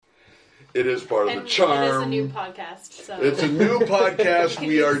It is part of the charm. It is a new podcast. So. It's a new podcast.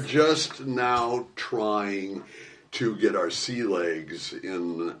 We are just now trying to get our sea legs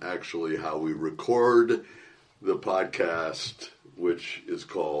in actually how we record the podcast, which is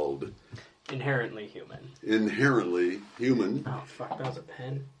called Inherently Human. Inherently Human. Oh, fuck, that was a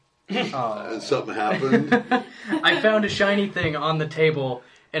pen. And something happened. I found a shiny thing on the table,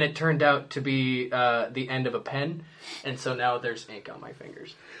 and it turned out to be the end of a pen, and so now there's ink on my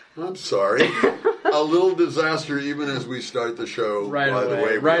fingers. I'm sorry. A little disaster even as we start the show. Right By the away.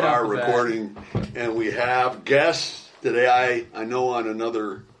 way, we Right are off the bat. recording, and we have guests today. I know on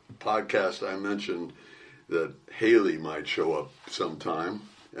another podcast I mentioned that Haley might show up sometime,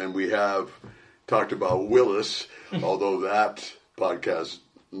 and we have talked about Willis, although that podcast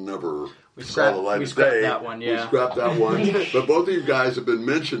never saw the light of day. That one, yeah. We scrapped that one. But both of you guys have been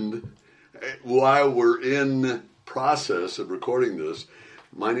mentioned while we're in process of recording this.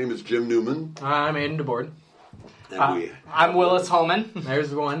 My name is Jim Newman. I'm Aiden DeBoard. And I'm Willis Holman. There's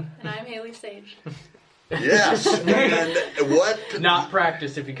the one. And I'm Haley Sage. Yes. And Not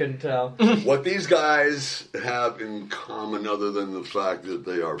practice, if you couldn't tell. what these guys have in common, other than the fact that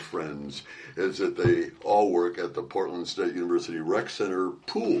they are friends, is that they all work at the Portland State University Rec Center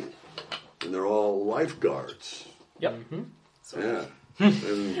pool. And they're all lifeguards. Yep. Yeah.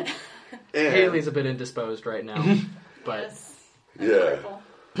 And Haley's a bit indisposed right now, but Yes. yeah.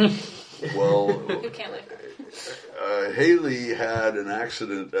 Well, You can't live. Haley had an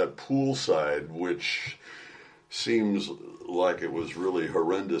accident at poolside, which seems like it was really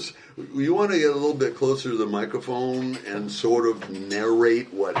horrendous. You want to get a little bit closer to the microphone and sort of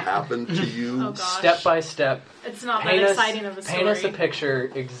narrate what happened to you? Oh, gosh. step by step, It's not that exciting of a story. paint us a picture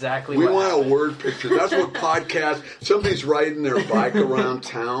exactly We what want happened. a word picture. That's what podcast. Somebody's riding their bike around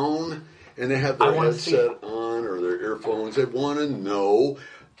town, and they have their headset on or their earphones. They want to know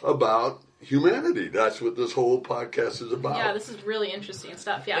about humanity. That's what this whole podcast is about. Yeah, this is really interesting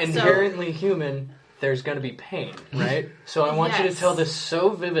stuff. Yeah, Inherently human, there's going to be pain, right? So I want you to Yes. tell this so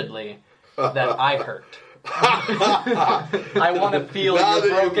vividly that I hurt. I want to feel Now your that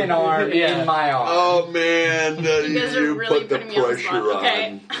you- broken arm Yeah. in my arm. Oh man, You guys are you really put the putting me on the pressure spot. Okay.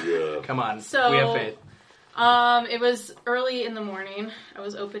 on. Yeah. Come on, So- we have faith. It was early in the morning. I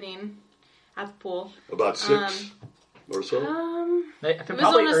was opening at the pool. About 6 or so. I It was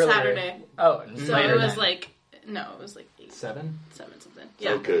on a Saturday. Oh, So later it was then. like, no, it was like 8, 7? 7 something.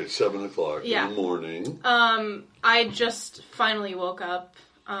 Yeah. Okay, 7 o'clock Yeah. in the morning. I just finally woke up,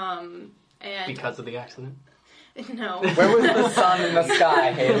 and Because of the accident? no. Where was the sun in the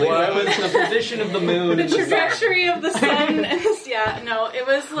sky, Haley? What was the position of the moon? The in the sun? trajectory of the sun. Yeah, no, it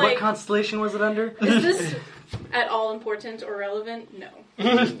was What like, constellation was it under? is this at all important or relevant? No.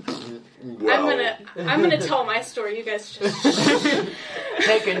 Well, I'm gonna tell my story. You guys just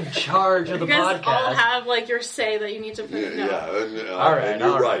Taking charge of the you guys podcast. all have like your say that you need to put. yeah, No. and, All right, and you're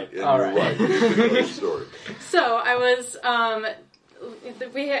all right. right, And all you're right. right. It's a good story. So I was.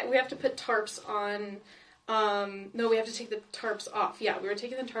 We have to put tarps on. No, we have to take the tarps off. Yeah, we were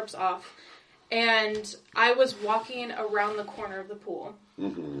taking the tarps off, and I was walking around the corner of the pool,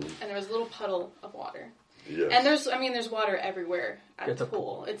 and there was a little puddle of water. Yes. And there's water everywhere at It's the a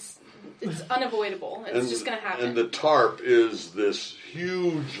pool. It's unavoidable. It's just going to happen. And the tarp is this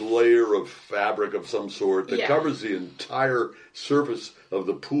huge layer of fabric of some sort that Yeah. covers the entire surface of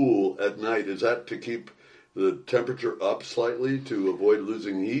the pool at night. Is that to keep the temperature up slightly to avoid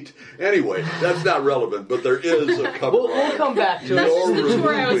losing heat? Anyway, that's not relevant, but there is a cover. We'll come back to That's it. just the You're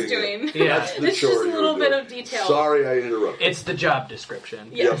chore I was removing it. doing. Yeah. That's the It's chore just a you're little bit doing. of detail. Sorry, I interrupted. It's the job description.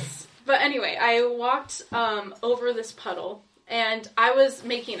 Yes. But anyway, I walked over this puddle, and I was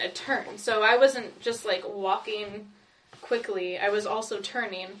making a turn. So I wasn't just, like, walking quickly. I was also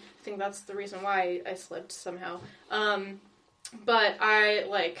turning. I think that's the reason why I slipped somehow. But I,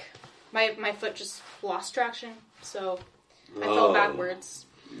 like, my foot just lost traction. So I fell backwards.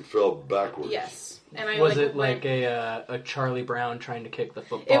 You fell backwards. Yes. And I, Was like, it like went- a Charlie Brown trying to kick the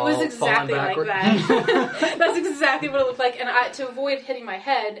football? It was falling exactly like backward? that. That's exactly what it looked like. And to avoid hitting my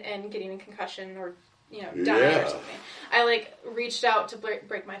head and getting a concussion or, dying Yeah. or something, I, like, reached out to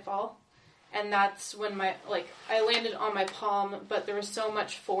break my fall. And that's when I landed on my palm, but there was so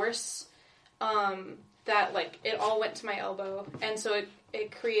much force that, like, it all went to my elbow. And so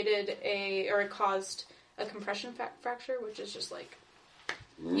it created it caused a compression fracture, which is just, like,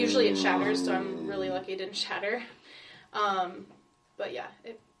 usually it shatters, so I'm really lucky it didn't shatter. But yeah,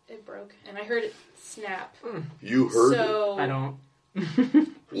 it broke, and I heard it snap. You heard So I don't.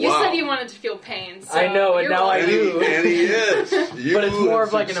 you Wow. said you wanted to feel pain. So I know, and you're now I it. welcome. do. And he is. You But it's more have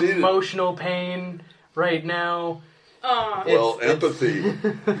of like an succeeded. emotional pain right now. Well, empathy.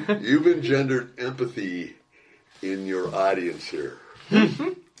 You've engendered empathy in your audience here.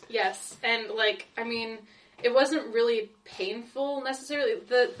 Yes, and it wasn't really painful necessarily.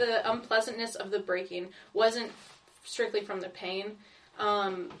 The unpleasantness of the breaking wasn't strictly from the pain,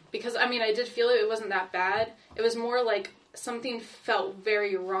 because I did feel it. It wasn't that bad. It was more like something felt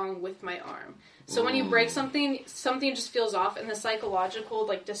very wrong with my arm. So when you break something just feels off, and the psychological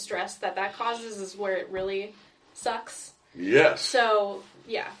distress that causes is where it really sucks. Yes. So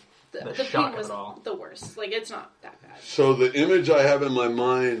yeah. The The shock pain was of it all. the worst. It's not that bad. So the image I have in my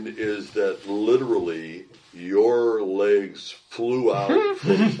mind is that literally your legs flew out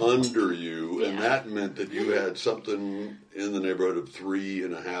from under you, and that meant that you had something in the neighborhood of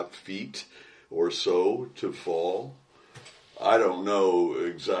 3.5 feet or so to fall. I don't know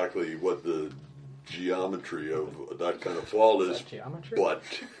exactly what the geometry of that kind of fall is, geometry? but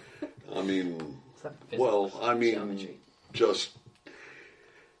Geometry. just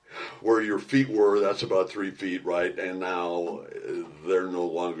where your feet were, that's about 3 feet, right? And now they're no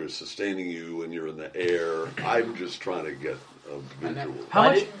longer sustaining you and you're in the air. I'm just trying to get a visual. How Why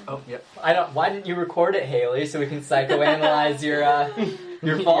much? did- Yep. Why didn't you record it, Haley, so we can psychoanalyze your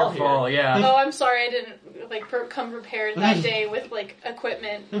fall? Your fall, yeah. Oh, I'm sorry I didn't come prepared that day with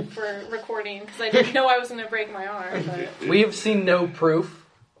equipment for recording because I didn't know I was going to break my arm. But We've seen no proof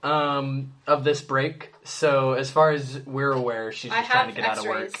of this break, so as far as we're aware, she's I just trying to have get out of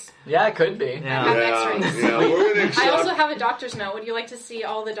work. X-rays. Yeah, it could be. I Yeah. have Yeah, X-rays. yeah, we're going to I also accept. have a doctor's note. Would you like to see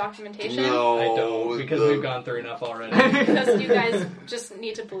all the documentation? No, I don't, because the- we've gone through enough already. Because you guys just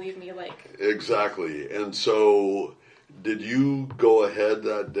need to believe me. Exactly. And so, did you go ahead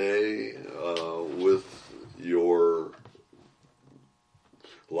that day with your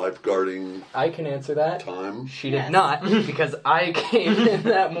lifeguarding I can answer that. time? She did Yes. not, because I came in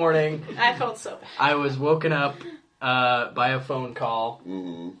that morning. I felt so bad. I was woken up by a phone call,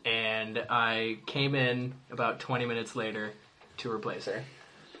 Mm-hmm. and I came in about 20 minutes later to replace her.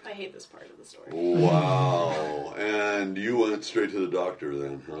 I hate this part of the story. Wow. And you went straight to the doctor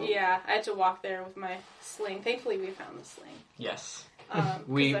then, huh? Yeah, I had to walk there with my sling. Thankfully, we found the sling. Yes. Because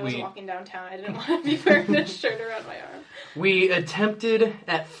We- I was we- walking downtown. I didn't want to be wearing a shirt around my arm. We attempted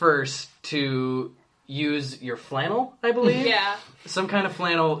at first to use your flannel, I believe. Yeah. Some kind of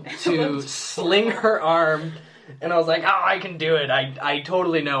flannel to sling her arm. And I was like, oh, I can do it. I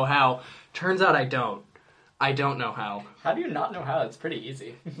totally know how. Turns out I don't. I don't know how. How do you not know how? It's pretty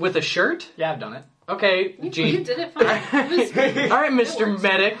easy. With a shirt? Yeah, I've done it. Okay, You Gene. did it fine. It was, All right, Mr. works.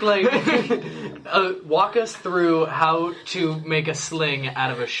 Medic, walk us through how to make a sling out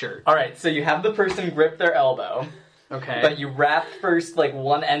of a shirt. All right, so you have the person grip their elbow, Okay. but you wrap first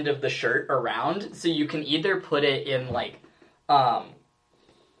one end of the shirt around, so you can either put it in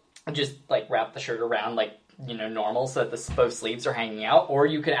just wrap the shirt around normal, so that both sleeves are hanging out, or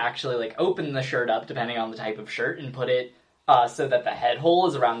you could actually open the shirt up depending on the type of shirt and put it so that the head hole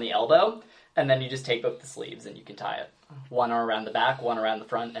is around the elbow, and then you just take both the sleeves and you can tie it. One around the back, one around the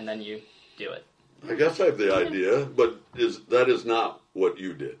front, and then you do it. I guess I have the idea, but that is not what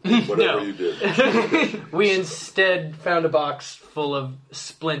you did. Whatever No. you did. We instead found a box full of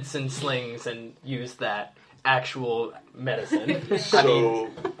splints and slings and used that actual medicine. So,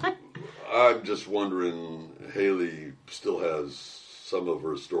 I'm just wondering, Haley still has some of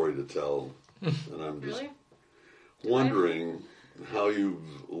her story to tell, and I'm just Really? wondering how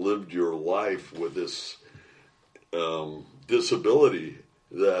you've lived your life with this disability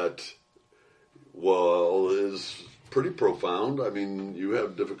that, well, is pretty profound. I mean, you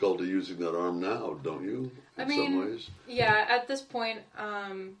have difficulty using that arm now, don't you? In some ways. Yeah, at this point,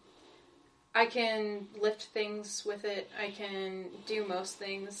 I can lift things with it. I can do most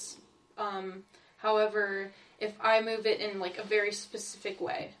things. However, if I move it in a very specific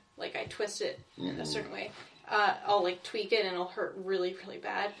way, I twist it in a certain way, I'll tweak it and it'll hurt really, really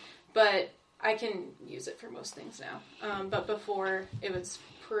bad. But I can use it for most things now. But before, it was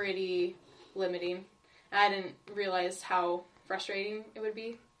pretty limiting. I didn't realize how frustrating it would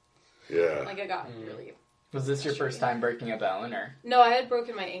be. Yeah. I got really... Was this your first time breaking a bone, or? No, I had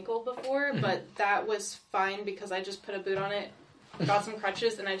broken my ankle before, but that was fine because I just put a boot on it, got some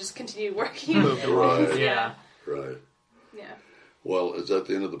crutches, and I just continued working. Right. Yeah. Right. Yeah. Well, is that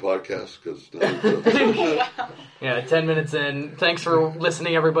the end of the podcast? Because now Yeah, 10 minutes in. Thanks for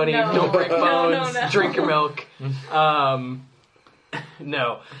listening, everybody. No. Don't break No, bones. no. Drink your milk.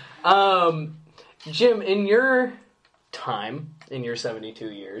 No. Jim, in your time, in your 72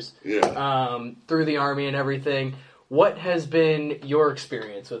 years, through the Army and everything, what has been your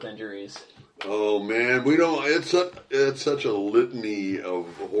experience with injuries? Oh man, we don't. It's such a litany of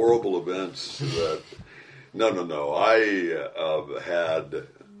horrible events that No. I had.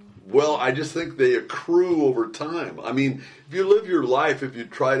 Well, I just think they accrue over time. I mean, if you live your life, if you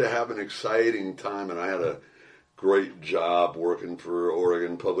try to have an exciting time, and I had a great job working for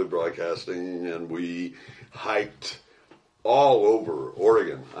Oregon Public Broadcasting, and we hiked all over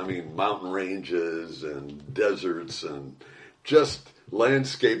Oregon. I mean, mountain ranges and deserts and just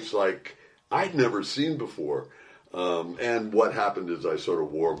landscapes like I'd never seen before. And what happened is I sort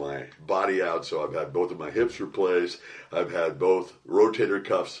of wore my body out, so I've had both of my hips replaced. I've had both rotator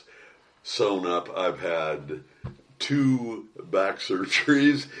cuffs sewn up. I've had 2 back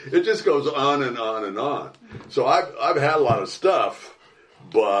surgeries. It just goes on and on and on. So I've had a lot of stuff,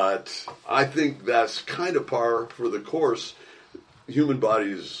 but I think that's kind of par for the course. Human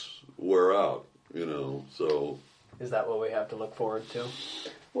bodies wear out, so. Is that what we have to look forward to?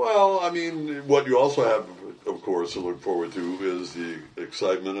 Well, I mean, what you also have, of course, to look forward to is the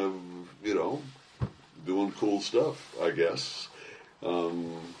excitement of, doing cool stuff, I guess.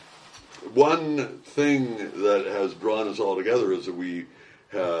 One thing that has drawn us all together is that we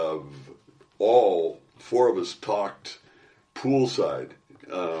have all 4 of us talked poolside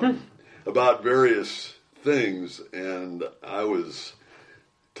about various things, and I was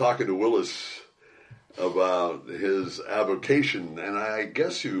talking to Willis about his avocation, and I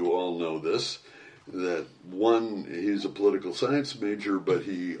guess you all know this, that he's a political science major, but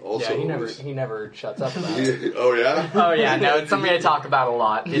he also he never shuts up about it. Oh yeah? Oh yeah, no, it's something I talk about a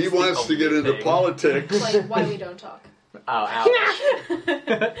lot. He wants to get into politics. Like why we don't talk. Oh, ouch.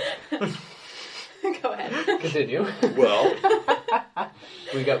 Go ahead. Continue. Well,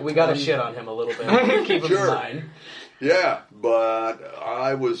 we got to shit on him a little bit. Keep him in mind. Yeah, but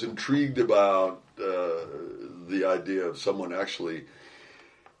I was intrigued about the idea of someone actually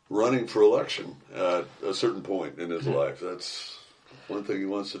running for election at a certain point in his life. That's one thing he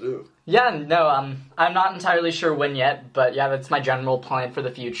wants to do. Yeah, no, I'm not entirely sure when yet, but yeah, that's my general plan for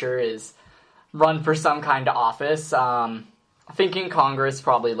the future is run for some kind of office. Thinking Congress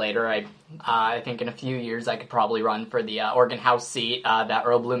probably later. I think in a few years I could probably run for the Oregon House seat that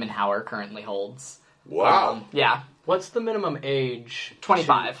Earl Blumenauer currently holds. Wow. Yeah. What's the minimum age?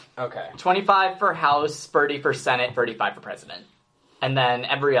 25. Okay. 25 for House, 30 for Senate, 35 for President. And then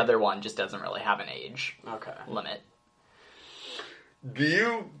every other one just doesn't really have an age limit. Do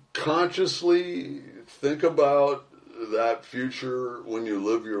you consciously think about that future when you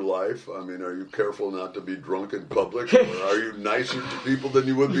live your life? I mean, are you careful not to be drunk in public? Or are you nicer to people than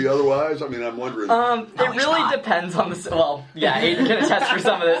you would be otherwise? I mean, I'm wondering. It really depends on the... Well, yeah, Aiden can attest for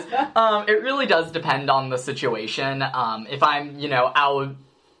some of this. It really does depend on the situation. If I'm, out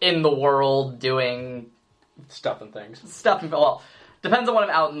in the world doing... Stuff and things. Well, depends on what I'm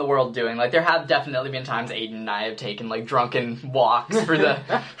out in the world doing. Like, there have definitely been times Aiden and I have taken, like, drunken walks through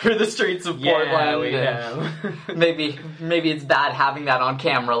the streets of Portland. We have. maybe it's bad having that on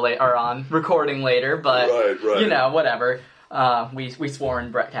camera or on recording later, but, right. whatever. We swore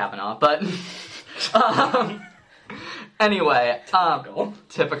in Brett Kavanaugh, but... anyway,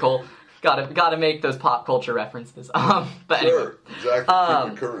 typical. Gotta make those pop culture references. But sure, anyway,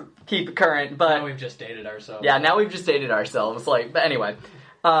 exactly. Keep it current. But now we've just dated ourselves. Yeah, now we've just dated ourselves. But anyway,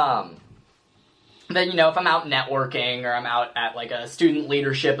 then if I'm out networking or I'm out at like a student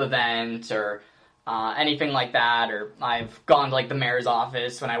leadership event or anything like that, or I've gone to like the mayor's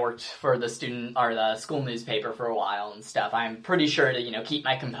office when I worked for the school newspaper for a while and stuff. I'm pretty sure to keep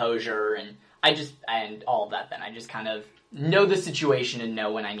my composure and all of that. Then I just kind of know the situation and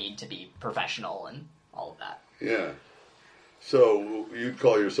know when I need to be professional and all of that. Yeah. So you'd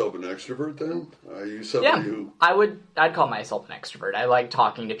call yourself an extrovert then? Are you somebody who... I'd call myself an extrovert. I like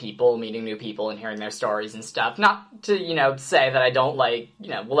talking to people, meeting new people, and hearing their stories and stuff. Not to, say that I don't like,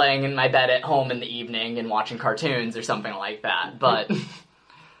 laying in my bed at home in the evening and watching cartoons or something like that, but...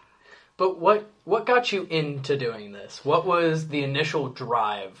 But what got you into doing this? What was the initial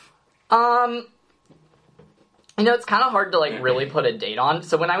drive? It's kind of hard to, really put a date on.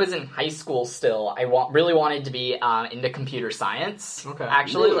 So when I was in high school still, I really wanted to be into computer science. Okay.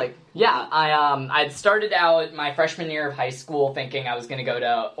 Actually, really? I'd started out my freshman year of high school thinking I was going to go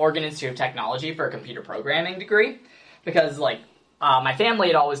to Oregon Institute of Technology for a computer programming degree. Because, my family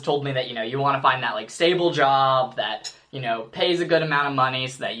had always told me that, you want to find that, stable job that, pays a good amount of money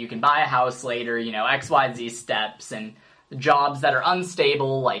so that you can buy a house later, X, Y, Z steps, and... jobs that are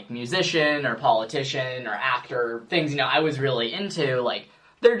unstable, like musician or politician or actor, things, I was really into,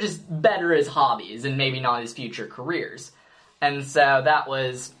 they're just better as hobbies and maybe not as future careers. And so that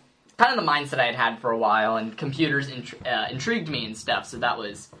was kind of the mindset I had had for a while, and computers intrigued me and stuff, so that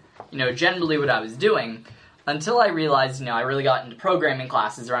was, generally what I was doing. until I realized, I really got into programming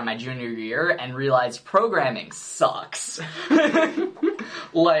classes around my junior year and realized programming sucks.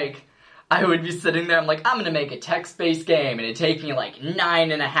 Like, I would be sitting there, I'm like, I'm gonna make a text-based game, and it'd take me like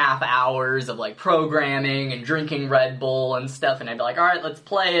 9.5 hours of like programming and drinking Red Bull and stuff, and I'd be like, alright, let's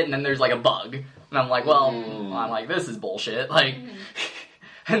play it, and then there's like a bug. And I'm like, this is bullshit. Like,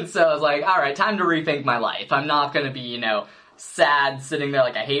 and so I was like, alright, time to rethink my life. I'm not gonna be, sad sitting there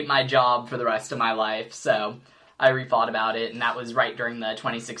like I hate my job for the rest of my life. So I rethought about it, and that was right during the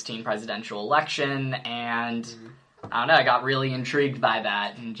 2016 presidential election, and I don't know, I got really intrigued by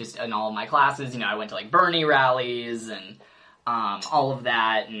that, and just in all of my classes, I went to like Bernie rallies and all of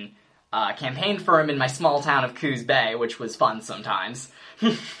that, and campaigned for him in my small town of Coos Bay, which was fun sometimes.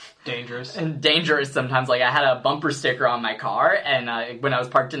 Dangerous. And dangerous sometimes. Like, I had a bumper sticker on my car, and when I was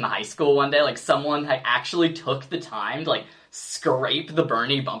parked in the high school one day, like, someone had actually took the time to, like, scrape the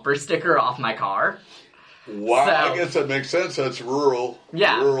Bernie bumper sticker off my car. Wow, So- I guess that makes sense. That's rural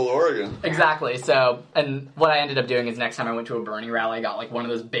Oregon. Exactly. So, and what I ended up doing is next time I went to a Bernie rally, I got, like, one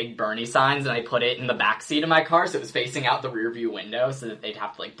of those big Bernie signs, and I put it in the back seat of my car, so it was facing out the rear view window, so that they'd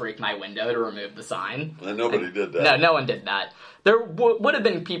have to, like, break my window to remove the sign. And nobody did that. No one did that. There would have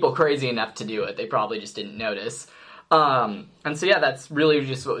been people crazy enough to do it. They probably just didn't notice. And so, yeah, that's really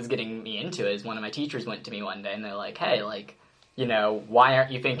just what was getting me into it, is one of my teachers went to me one day, and they're like, hey, like, why aren't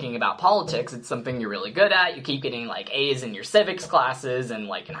you thinking about politics? It's something you're really good at. You keep getting, like, A's in your civics classes, and,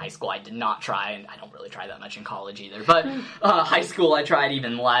 like, in high school I did not try, and I don't really try that much in college either, but high school I tried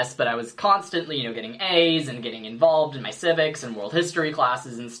even less, but I was constantly, getting A's and getting involved in my civics and world history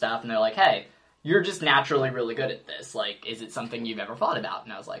classes and stuff, and they're like, hey, you're just naturally really good at this. Like, is it something you've ever thought about?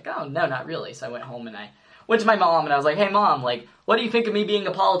 And I was like, oh, no, not really. So I went home and I went to my mom and I was like, hey, Mom, like, what do you think of me being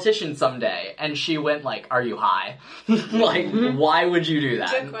a politician someday? And she went like, are you high? Like, why would you do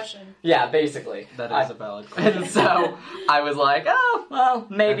that? Good question. Yeah, basically. That is a valid question. And so I was like, oh, well,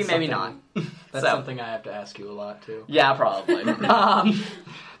 maybe not. That's So- something I have to ask you a lot, too. Yeah, probably.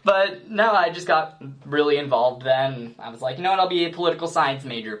 But no, I just got really involved then. I was like, you know what, I'll be a political science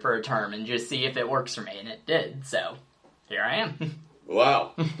major for a term and just see if it works for me, and it did. So here I am.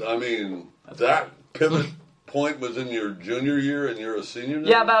 Wow. I mean, that pivot point was in your junior year and you're a senior now?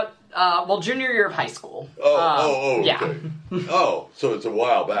 Yeah, about junior year of high school. Okay. Yeah. Oh, so it's a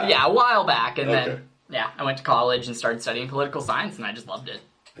while back. Yeah, a while back, and Okay. then I went to college and started studying political science, and I just loved it.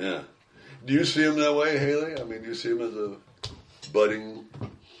 Yeah. Do you see him that way, Haley? I mean, do you see him as a budding...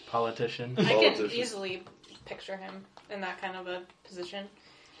 Politician. I can Politician. easily picture him in that kind of a position.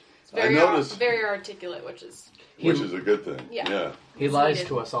 It's I noticed- very articulate, which is Which is a good thing. Yeah. He lies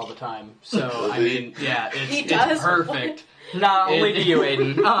to us all the time. So, I he? mean, yeah, He it's does? perfect. Not only to you,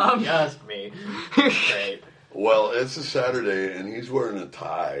 Aiden. Just me. Great. Well, it's a Saturday and he's wearing a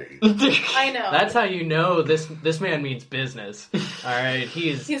tie. I know. That's how you know this man means business. All right,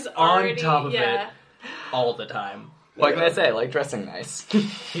 he's already on top of yeah. it all the time. What can I say? I like dressing nice.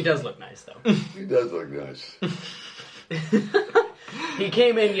 He does look nice, though. He does look nice. He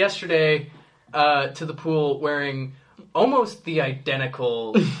came in yesterday to the pool wearing almost the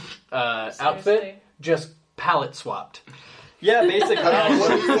identical outfit, Seriously. just palette swapped. Yeah, basically. What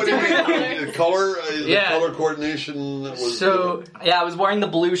do you Different mean? The color? The Yeah. color coordination that was... So Yeah, I was wearing the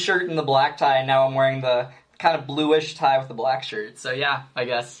blue shirt and the black tie, and now I'm wearing the kind of bluish tie with the black shirt. So yeah, I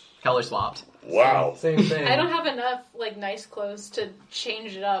guess color swapped. Wow. same thing. I don't have enough like nice clothes to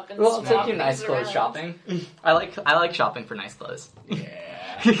change it up and Well, I'll swap take you nice things clothes around. shopping. I like shopping for nice clothes. Yeah.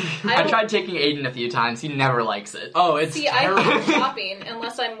 I don't- tried taking Aiden a few times. He never likes it. Oh, it's See, I terrible. hate shopping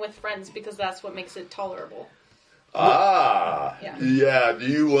unless I'm with friends because that's what makes it tolerable. Ah. Yeah. Do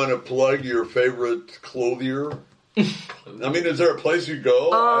you want to plug your favorite clothier? I mean, is there a place you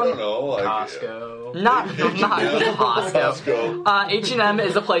go? I don't know. Like, Costco. Not H&M? Costco. Costco. H&M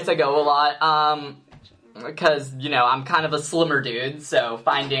is a place I go a lot. Because, I'm kind of a slimmer dude, so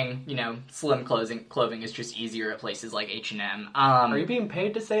finding, slim clothing is just easier at places like H&M. Are you being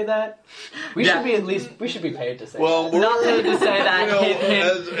paid to say that? We Yeah. should be paid to say Well, that. we're, Not paid to say that. you know,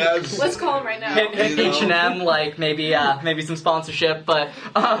 Hint, as Let's call him right now. hint, you know. H&M, like maybe some sponsorship, but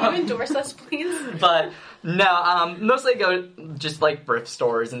Can you endorse us, please? but no, mostly I go just like thrift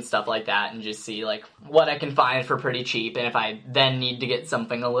stores and stuff like that, and just see like what I can find for pretty cheap. And if I then need to get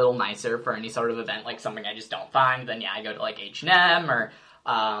something a little nicer for any sort of event, like something I just don't find, then I go to like H&M or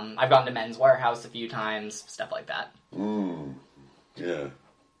I've gone to Men's Warehouse a few times, stuff like that. yeah.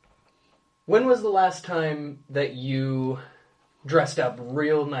 When was the last time that you dressed up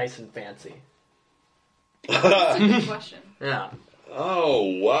real nice and fancy? That's a good question. Yeah.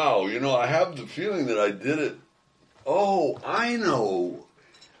 Oh, wow. I have the feeling that I did it. Oh, I know.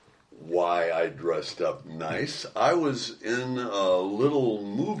 why I dressed up nice. I was in a little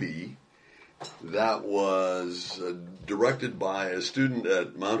movie that was directed by a student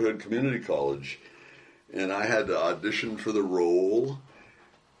at Mount Hood Community College, and I had to audition for the role,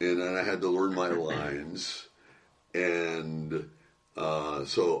 and then I had to learn my lines, and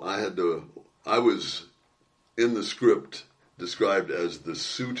so I was in the script described as the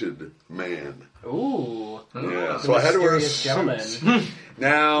suited man. Ooh. Yeah, so I had to wear a Mysterious suit. gentleman.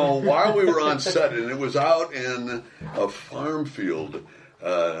 Now, while we were on set, and it was out in a farm field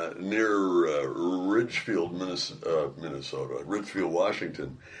near Ridgefield, Minnesota, Ridgefield,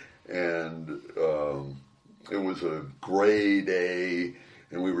 Washington, and it was a gray day,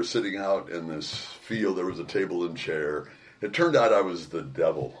 and we were sitting out in this field. There was a table and chair. It turned out I was the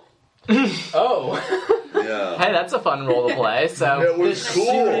devil. Oh. Yeah. Hey, that's a fun role to play. So It was The cool.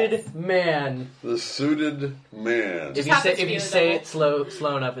 suited man. The suited man. If happens to you be the say devil. it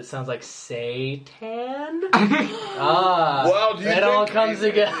slow enough, it sounds like Satan. Ah, Wow, do you it all think- comes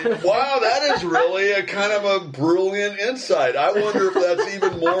together. Wow, that is really a kind of a brilliant insight. I wonder if that's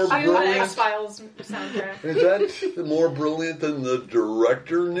even more I got brilliant. X-Files soundtrack. Is that more brilliant than the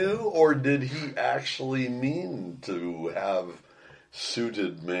director knew, or did he actually mean to have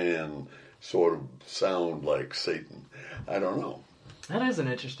suited man sort of sound like Satan? I don't know. That is an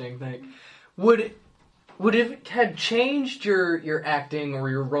interesting thing. Would it have changed your acting or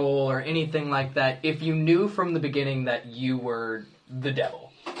your role or anything like that if you knew from the beginning that you were the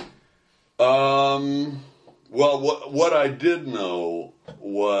devil? Well, what I did know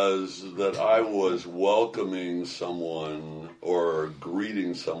was that I was welcoming someone or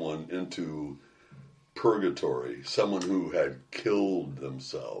greeting someone into purgatory, someone who had killed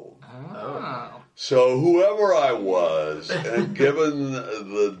themselves. Oh. So whoever I was, and given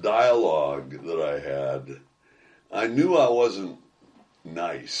the dialogue that I had, I knew I wasn't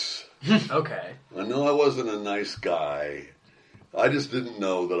nice. Okay. I knew I wasn't a nice guy. I just didn't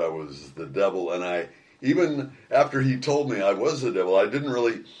know that I was the devil, and even after he told me I was the devil, I didn't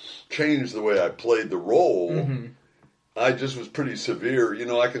really change the way I played the role. Mm-hmm. I just was pretty severe. You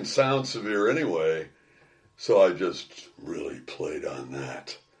know, I can sound severe anyway, so I just really played on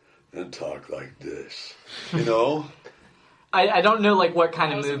that and talk like this. You know? I don't know like what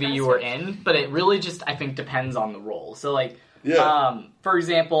kind That of was movie you were impressive. in, but it really just I think depends on the role. So like Yeah. for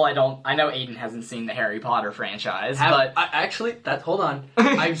example, I know Aiden hasn't seen the Harry Potter franchise, Hold but on.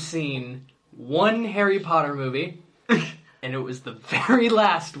 I've seen one Harry Potter movie, and it was the very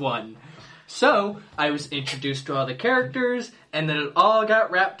last one. So, I was introduced to all the characters, and then it all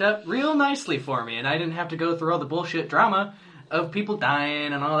got wrapped up real nicely for me, and I didn't have to go through all the bullshit drama of people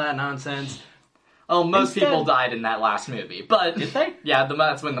dying and all that nonsense. oh, most Instead- people died in that last movie. But Did they? yeah,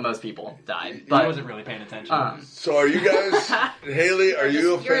 that's when the most people died. I But wasn't really paying attention. So are you guys, Haley? Are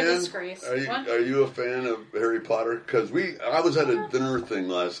you a You're a fan? disgrace. Are you, What? are you a fan of Harry Potter? Because I was at a dinner thing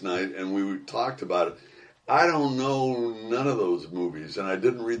last night and we talked about it. I don't know none of those movies, and I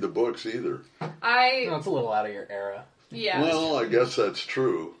didn't read the books either. No, it's a little out of your era. Yeah. Well, I guess that's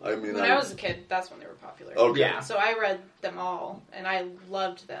true. I mean, when I was a kid, that's when they were popular. okay. Yeah. So I read them all, and I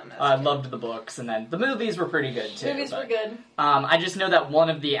loved them. As a I kid. loved the books, and then the movies were pretty good too. Movies but- were good. I just know that one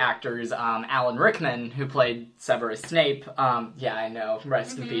of the actors, Alan Rickman, who played Severus Snape, yeah, I know,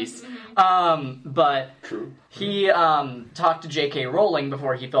 rest in peace. But True. he talked to J.K. Rowling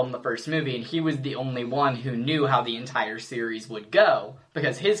before he filmed the first movie, and he was the only one who knew how the entire series would go,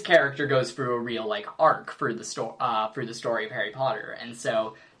 because his character goes through a real like arc through the story of Harry Potter, and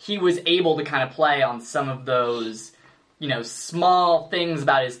so he was able to kind of play on some of those, small things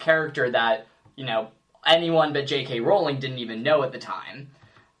about his character that anyone but J.K. Rowling didn't even know at the time,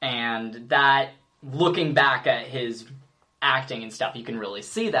 and that looking back at his acting and stuff, you can really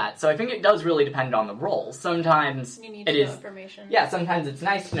see that. So I think it does really depend on the role. Sometimes You need it to know is, information. yeah, sometimes it's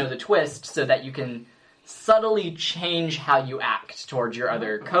nice to know the twist so that you can subtly change how you act towards your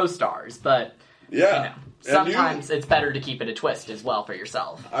other co-stars, but Yeah. And sometimes it's better to keep it a twist as well for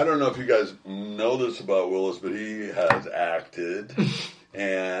yourself. I don't know if you guys know this about Willis, but he has acted,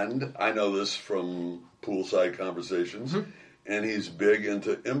 and I know this from poolside conversations, and he's big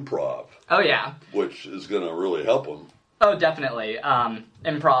into improv, Oh yeah. which is going to really help him. Oh, definitely.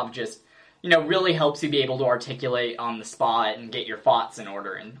 Improv just, really helps you be able to articulate on the spot and get your thoughts in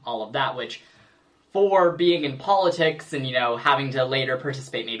order and all of that, which for being in politics and, having to later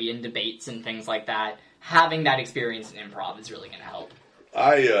participate maybe in debates and things like that, having that experience in improv is really going to help.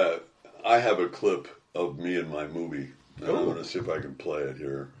 I have a clip of me in my movie, and I'm going to see if I can play it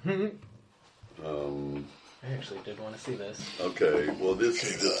here. I actually did want to see this. Okay, well, this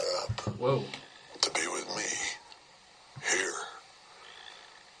is Gave just... that up Whoa. to be with me here.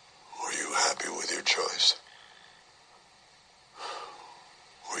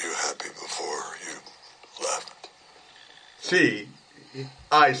 see,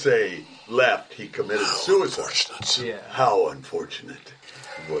 I say left. He committed suicide. Yeah. How unfortunate,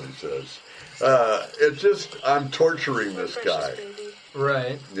 is what he says. It's just, I'm torturing this guy.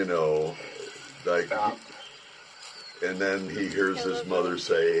 Right. You know, like, and then he hears his mother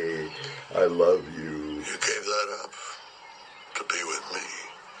say, I love you. You gave that up to be with me.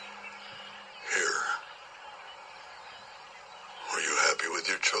 Here. Were you happy with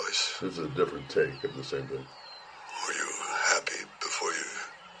your choice? This is a different take of the same thing. Were you happy before you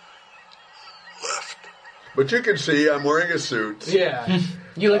left? But you can see I'm wearing a suit. Yeah.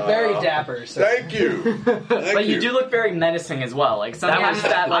 You look very dapper. So. Thank you. But you do look very menacing as well. Like sometimes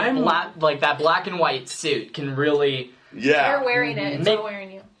that I'm- that black and white suit can really Yeah. You're wearing it. It's not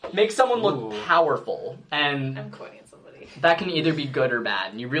wearing you. make someone look Ooh. powerful, and I'm quoting somebody. that can either be good or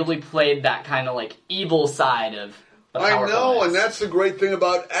bad. And you really played that kind of like evil side of the I know, powerfulness. and that's the great thing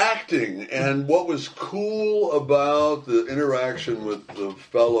about acting. And what was cool about the interaction with the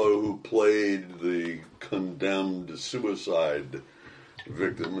fellow who played the condemned suicide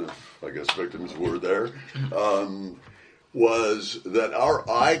victim, if I guess victims were there, was that our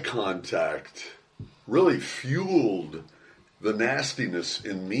eye contact really fueled the nastiness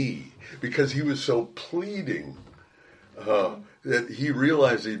in me because he was so pleading that he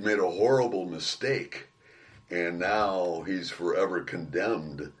realized he'd made a horrible mistake. And now he's forever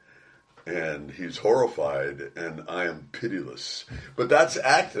condemned, and he's horrified, and I am pitiless. But that's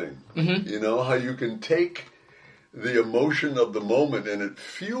acting. You know, how you can take the emotion of the moment, and it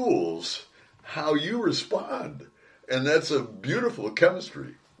fuels how you respond. And that's a beautiful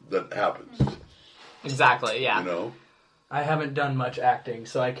chemistry that happens, Exactly, yeah. you know? I haven't done much acting,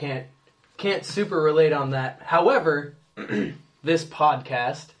 so I can't super relate on that. However, this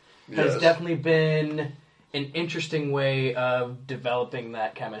podcast has Yes. definitely been an interesting way of developing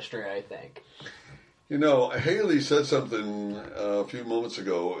that chemistry, I think. You know, Haley said something a few moments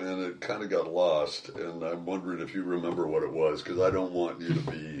ago, and it kind of got lost, and I'm wondering if you remember what it was, because I don't want you to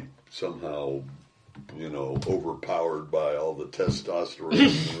be somehow, you know, overpowered by all the testosterone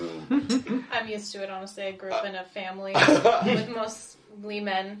in the room. I'm used to it, honestly. I grew up in a family with mostly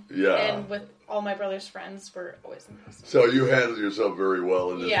men. Yeah. And with all my brother's friends, we're always in this. So you handled yourself very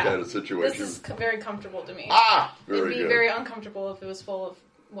well in this Yeah. kind of situation. This is very comfortable to me. Very It'd be good. very uncomfortable if it was full of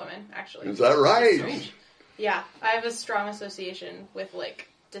women, actually. Is that right? Yeah. I have a strong association with, like,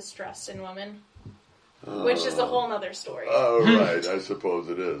 distrust in women, which is a whole nother story. Oh, right. I suppose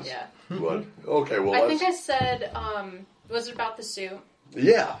it is. Yeah. But, okay, well, I let's... think I said, was it about the suit?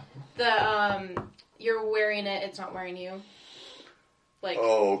 Yeah. You're wearing it, it's not wearing you. Like,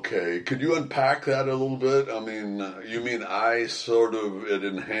 Okay. Could you unpack that a little bit? I mean, you mean it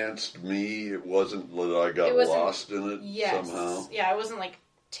enhanced me? It wasn't that I got It wasn't- lost in it yes. somehow? Yeah, I wasn't, like,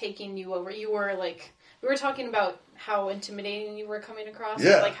 taking you over. You were, like, we were talking about how intimidating you were coming across.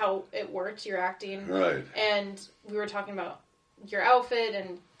 Yeah. Like, how it worked, your acting. Right. And we were talking about your outfit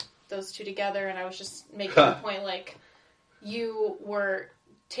and those two together, and I was just making the point, like, you were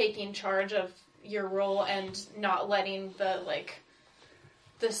taking charge of your role and not letting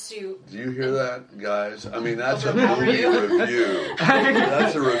the suit. Do you hear that, guys? I mean, that's a Overpower movie you. review.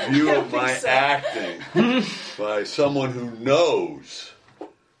 That's a review of my so. acting by someone who knows.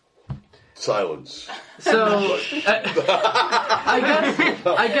 Silence. So,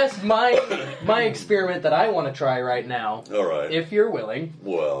 I guess my experiment that I want to try right now, All right. if you're willing,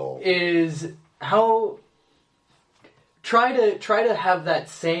 Well, is how try to have that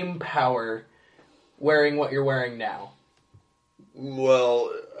same power wearing what you're wearing now.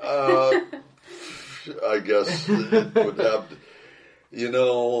 I guess it would have to, you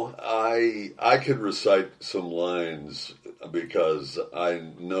know, I could recite some lines because I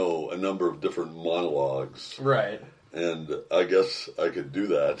know a number of different monologues, Right. and I guess I could do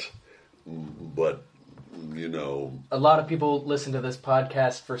that, but, you know, A lot of people listen to this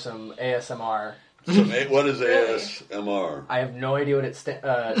podcast for some ASMR. what is ASMR? I have no idea what it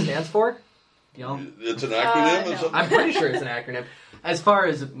stands for. It's an acronym or no. something? I'm pretty sure it's an acronym. As far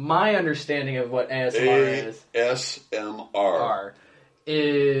as my understanding of what ASMR is, ASMR.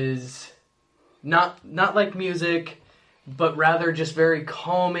 is not like music, but rather just very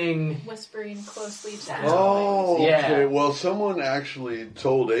calming. Whispering closely to Oh, Yeah. okay. Well, someone actually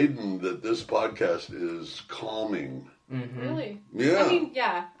told Aiden that this podcast is calming. Really? Yeah. I mean,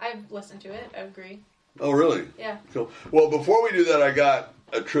 yeah, I've listened to it. I agree. Oh, really? Yeah. Cool. Well, before we do that, I got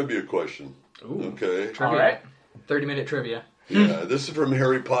a trivia question. Ooh. Okay. Trivia. All right. 30-minute trivia. Yeah, this is from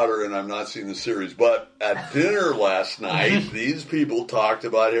Harry Potter, and I've not seen the series. But at dinner last night, these people talked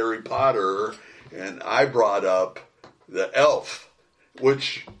about Harry Potter, and I brought up the elf,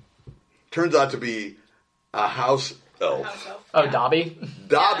 which turns out to be a house elf. House elf. Oh, Yeah. Dobby.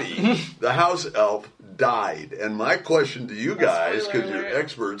 Dobby, the house elf, died. And my question to you guys, spoiler because you're alert.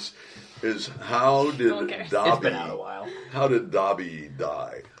 experts, is how did Okay. Dobby? It's been out a while. How did Dobby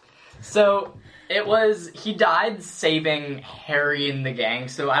die? So he died saving Harry and the gang.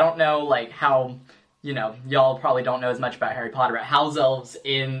 So I don't know like how, y'all probably don't know as much about Harry Potter, but house elves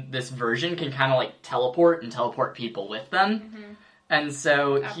in this version can kind of like teleport and teleport people with them. Mm-hmm. And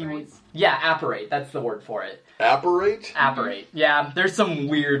so Apparate. apparate, that's the word for it. Apparate? Apparate. Yeah, there's some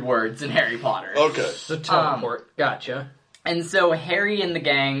weird words in Harry Potter. Okay. So teleport. Gotcha. And so Harry and the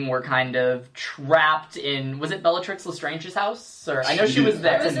gang were kind of trapped in, was it Bellatrix Lestrange's house? Or I know she was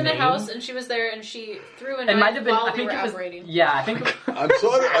there. I was in a name? house and she was there and she threw a It knife might have been, while I we think were it was, operating. yeah, I think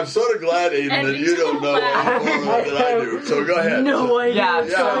I'm sort of glad, Aiden, And that you don't know any more that I do. So go ahead. No idea. Yeah,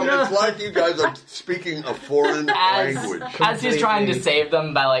 Yeah, it's like you guys are speaking a foreign language. as he's trying to Completely. save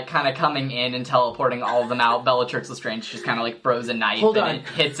them by like kind of coming in and teleporting all of them out, Bellatrix Lestrange just kind of like throws a knife Hold and on. it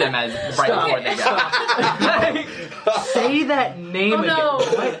hits him as right Stop. before they go. Say that name Oh no,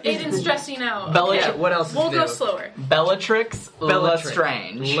 again. Aiden's stressing out. Bellatrix- Yeah, what else is We'll new? go slower. Bellatrix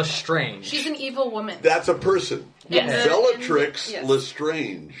Lestrange. Lestrange. She's an evil woman. That's a person. Yes. Bellatrix Yes.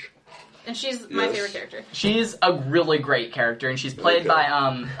 Lestrange. And she's my Yes. favorite character. She's a really great character, and she's played Okay.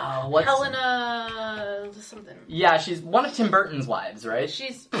 by what's Helena something. Yeah, she's one of Tim Burton's wives, right?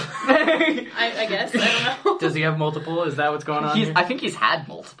 She's I guess. I don't know. Does he have multiple? Is that what's going on here? I think he's had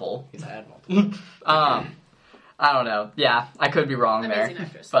multiple. He's had multiple. I don't know. Yeah, I could be wrong Amazing there.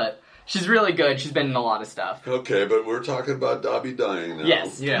 actress. But she's really good. She's been in a lot of stuff. Okay, but we're talking about Dobby dying now.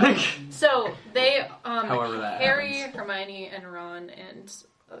 Yes. Yeah. So they However that Harry, happens. Hermione, and Ron and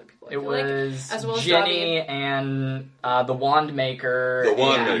other people. I It feel like, was as well as Jenny Dobby. and the Wand Maker. The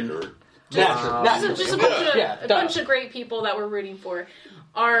wand and- maker. Just a bunch of Yeah, a duh. bunch of great people that we're rooting for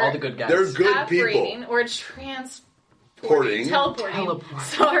are All the good guys. They're good apparating people. or Porting. teleporting. Teleport.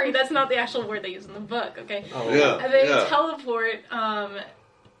 Sorry, that's not the actual word they use in the book. Okay, Oh, Yeah. they yeah. teleport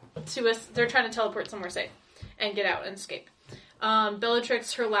to us. They're trying to teleport somewhere safe and get out and escape.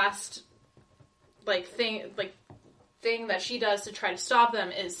 Bellatrix, her last thing that she does to try to stop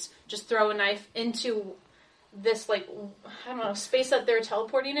them is just throw a knife into this I don't know, space that they're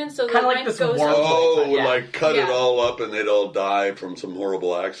teleporting in. So the Kinda like knife this goes. worm. Oh, Yeah. like cut it Yeah. all up and they'd all die from some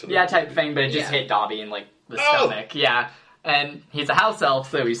horrible accident. Yeah, type thing, but it just Yeah. hit Dobby in like the Oh! stomach. Yeah. And he's a house elf,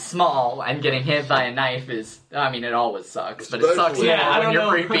 so he's small, and getting hit by a knife is, I mean, it always sucks, but it sucks Especially- more Yeah, I when don't you're know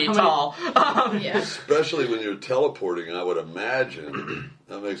 3 feet how many- tall. Yeah. Especially when you're teleporting, I would imagine.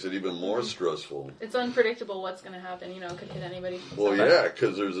 That makes it even more stressful. It's unpredictable what's going to happen. It could hit anybody. Well, yeah,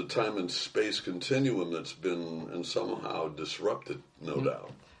 because there's a time and space continuum that's been and somehow disrupted, no doubt.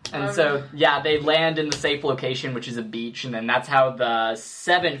 And so, yeah, they land in the safe location, which is a beach, and then that's how the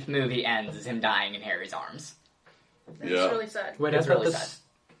 7th movie ends, is him dying in Harry's arms. It's Yeah. really sad. Wait, It's I thought really this. sad.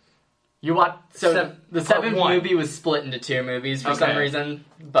 You watch, so the Part 7th one. movie was split into 2 movies for Okay. some reason,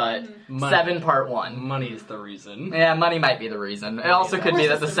 but Money. 7 part 1. Money is the reason. Yeah, money might be the reason. It also could be that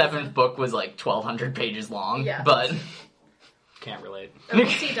the Of course it's the 7th book was like 1,200 pages long, Yeah. but Can't relate. At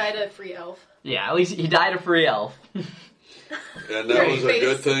least he died a free elf. yeah, at least he died a free elf. And that Great was a face.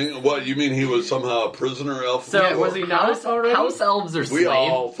 good thing. What, you mean he was somehow a prisoner elf? So Yeah, was he not house, already? house elves are slaves. We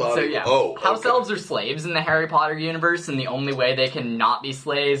all thought so he- yeah, oh, house okay. elves are slaves in the Harry Potter universe, and the only way they can not be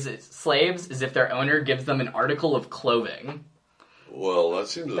slaves is if their owner gives them an article of clothing. Well, that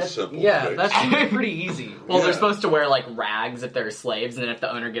seems a simple Yeah, fix. that's pretty easy. Well, Yeah. they're supposed to wear like rags if they're slaves, and then if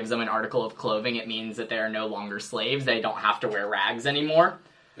the owner gives them an article of clothing, it means that they are no longer slaves. They don't have to wear rags anymore.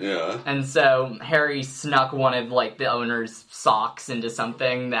 Yeah. And so Harry snuck one of like the owner's socks into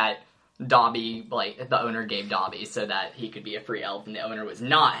something that Dobby, like the owner gave Dobby, so that he could be a free elf, and the owner was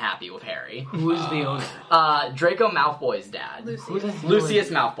not happy with Harry. Who's the owner? Draco Malfoy's dad, Who the hell Lucius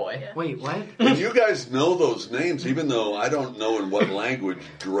is- Malfoy. Yeah. Wait, what? And you guys know those names, even though I don't know in what language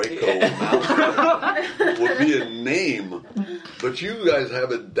Draco Malfoy would be a name, but you guys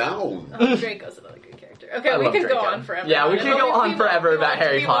have it down. Oh, Draco's another good character. Okay, I we love could Draco. go on forever. Yeah, we it, could but go on won't- forever we about won't-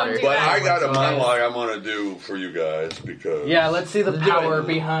 Harry we won't Potter. do But that. I got a What's on? monologue I'm going to do for you guys because... Yeah, let's see the Let's do power it.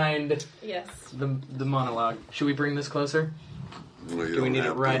 behind Yes. the monologue. Should we bring this closer? Well, you Do we don't need to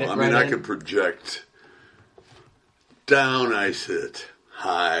have write it I mean, right I in? could project. Down I sit,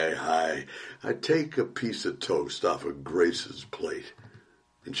 high, high. I take a piece of toast off of Grace's plate.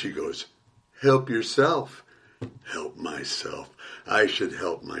 And she goes, help yourself. Help myself. I should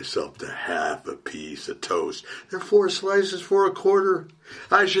help myself to half a piece of toast. They're 4 slices for a quarter.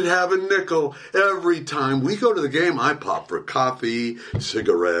 I should have a nickel. Every time we go to the game, I pop for coffee,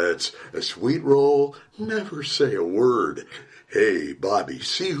 cigarettes, a sweet roll. Never say a word. Hey, Bobby,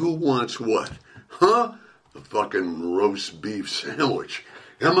 see who wants what. Huh? a fucking roast beef sandwich.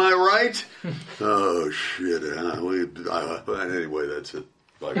 Am I right? Oh, shit. Anyway, that's it.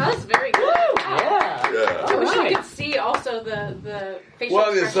 Bye. That's very good. Yeah. Yeah. I wish Alright. you could see also the facial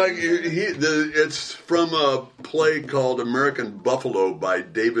Well, it's like expressions. it's from a play called American Buffalo by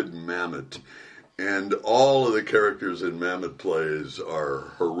David Mamet, and all of the characters in Mamet plays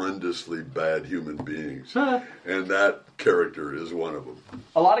are horrendously bad human beings, and that character is one of them.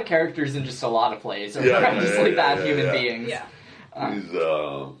 A lot of characters in just a lot of plays are Yeah, horrendously bad yeah, human yeah. beings. Yeah.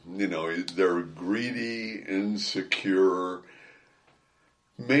 He's, they're greedy, insecure,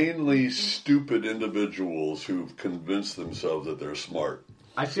 mainly stupid individuals who've convinced themselves that they're smart.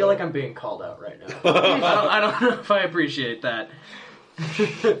 I feel like I'm being called out right now. I don't know if I appreciate that.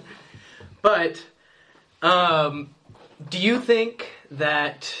 But, do you think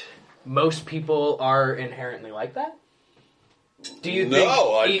that most people are inherently like that? Do you think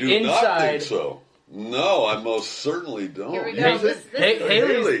No, I do not inside... think so. No, I most certainly don't. Here we You go. think-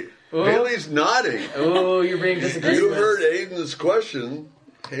 Haley's... Haley's nodding. Oh, you're being disagreed You with. heard Aiden's question.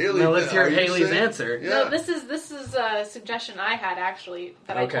 Haley, Now let's hear are you Haley's saying- answer. Yeah. No, this is a suggestion I had actually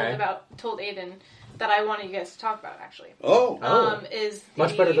that I Okay. told Aiden that I wanted you guys to talk about actually. Oh, Is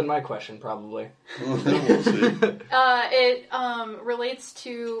Much the- better than my question, probably. we'll see. It relates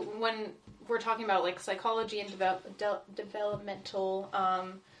to when we're talking about like psychology and developmental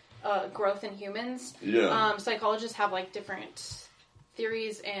growth in humans. Yeah. Psychologists have like different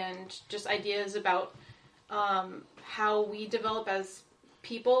theories and just ideas about how we develop as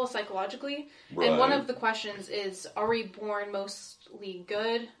people psychologically. And one Right. of the questions is, are we born mostly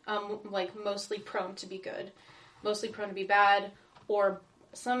good, like mostly prone to be good, mostly prone to be bad, or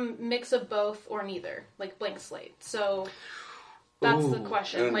some mix of both or neither, like blank slate? So that's the Ooh.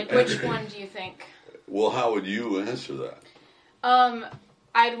 question. And- Like, which one do you think? Well, how would you answer that?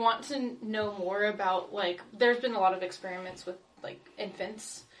 I'd want to know more about, like, there's been a lot of experiments with, like,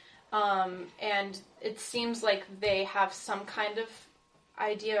 infants, and it seems like they have some kind of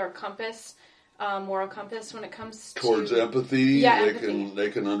idea or compass, moral compass when it comes Towards to... empathy, Yeah, they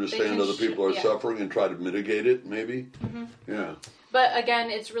empathy. can understand can other people are yeah. suffering and try to mitigate it. Maybe. Mm-hmm. Yeah. But again,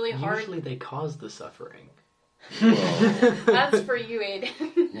 it's really hard. Usually they cause the suffering. Well, That's for you,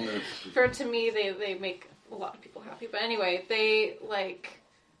 Aiden. To me, they make a lot of people happy. But anyway, they, like,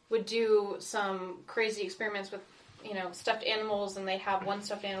 would do some crazy experiments with, stuffed animals, and they have one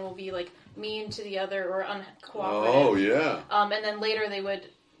stuffed animal be, like, mean to the other or uncooperative. oh yeah. And then later they would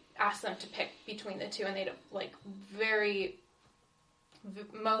ask them to pick between the two, and they'd, like,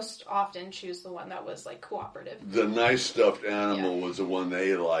 most often choose the one that was, like, cooperative. The nice stuffed animal was the one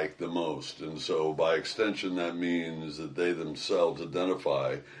they liked the most, and so by extension, that means that they themselves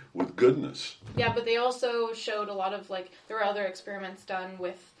identify with goodness. Yeah, but they also showed a lot of, like, there were other experiments done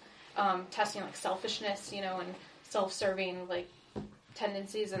with testing, like, selfishness, and self-serving, like,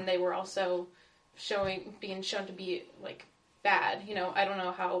 tendencies, and they were also being shown to be, like, bad. I don't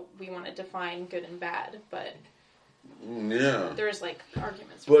know how we want to define good and bad, but Yeah. there's, like,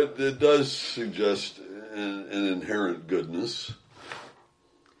 arguments. But it does suggest an inherent goodness.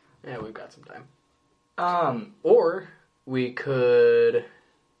 Yeah, we've got some time. Or we could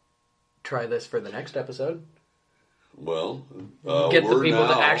try this for the next episode. Well, Get the we're people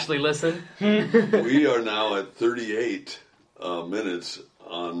now, to actually listen. we are now at 38 minutes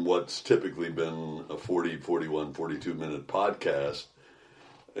on what's typically been a 40, 41, 42-minute podcast.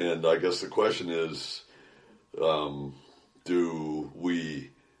 And I guess the question is, do we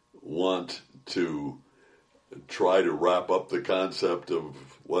want to try to wrap up the concept of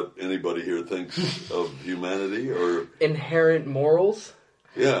what anybody here thinks of humanity? Or, Inherent morals.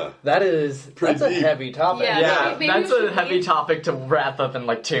 yeah. That's a deep. heavy topic. Yeah. Yeah, Maybe that's we a should heavy leave- topic to wrap up in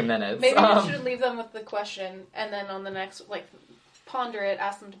like 2 minutes. Maybe we should leave them with the question, and then on the next, like, ponder it,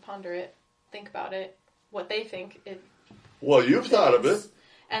 ask them to ponder it, think about it, what they think it Well, you've thought of it, is.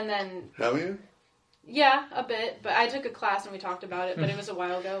 And then, haven't you? yeah, a bit, but I took a class and we talked about it, but it was a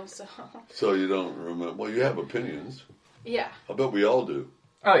while ago, so, So you don't remember. Well, you have opinions. yeah. I bet we all do.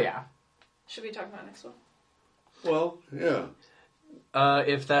 Oh yeah. Should we talk about next one? Well, yeah.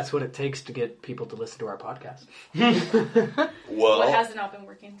 If that's what it takes to get people to listen to our podcast. Well, What has not been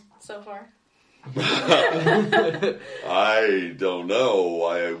working so far? I don't know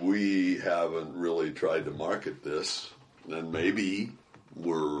why we haven't really tried to market this. And maybe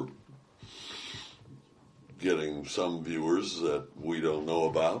we're getting some viewers that we don't know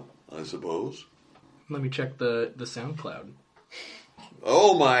about, I suppose. Let me check the SoundCloud.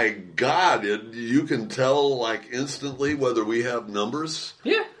 Oh my God, you can tell like instantly whether we have numbers?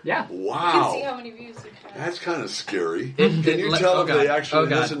 Yeah. Yeah. You can see how Wow. many views we have. That's kind of scary. It- Can you it- tell oh if God. they actually Oh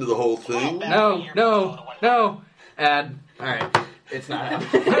God. listen to the whole thing? No. No! Ad. Alright. It's not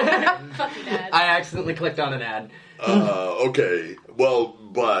happening. Fucking ads. I accidentally clicked on an ad. Okay. Well,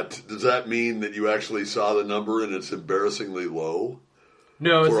 but does that mean that you actually saw the number and it's embarrassingly low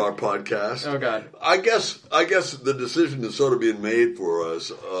No, for our podcast? Oh, God. I guess the decision is sort of being made for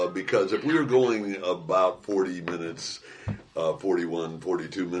us because if we were going about 40 minutes, 41,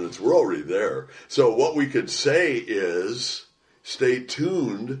 42 minutes, we're already there. So what we could say is stay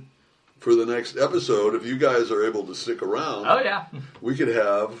tuned for the next episode. If you guys are able to stick around, Oh yeah. we could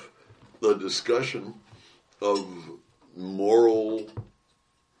have the discussion of moral,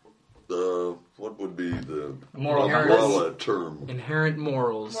 what would be the Moral umbrella term? Inherent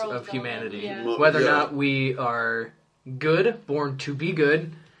morals Moral of humanity. development, Whether or Yeah. not we are good, born to be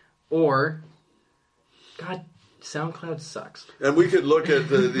good, or... God, SoundCloud sucks. And we could look at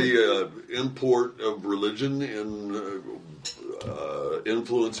the import of religion in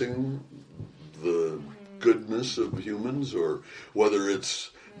influencing the goodness of humans, or whether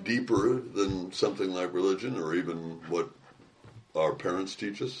it's deeper than something like religion, or even what our parents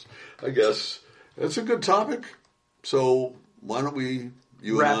teach us. I guess that's a good topic. So why don't we,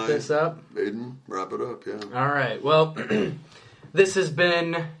 you Wrap and I, this up? Aiden, wrap it up, yeah. All right. Well, this has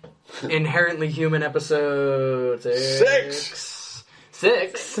been Inherently Human episode 6.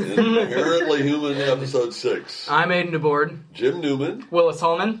 6. Inherently Human episode 6. I'm Aiden DeBoard. Jim Newman. Willis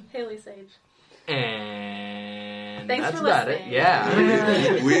Holman. Haley Sage. And Thanks that's for about it. listening.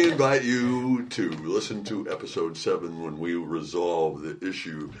 Yeah. We invite you to listen to episode 7 when we resolve the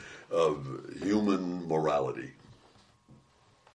issue of human morality.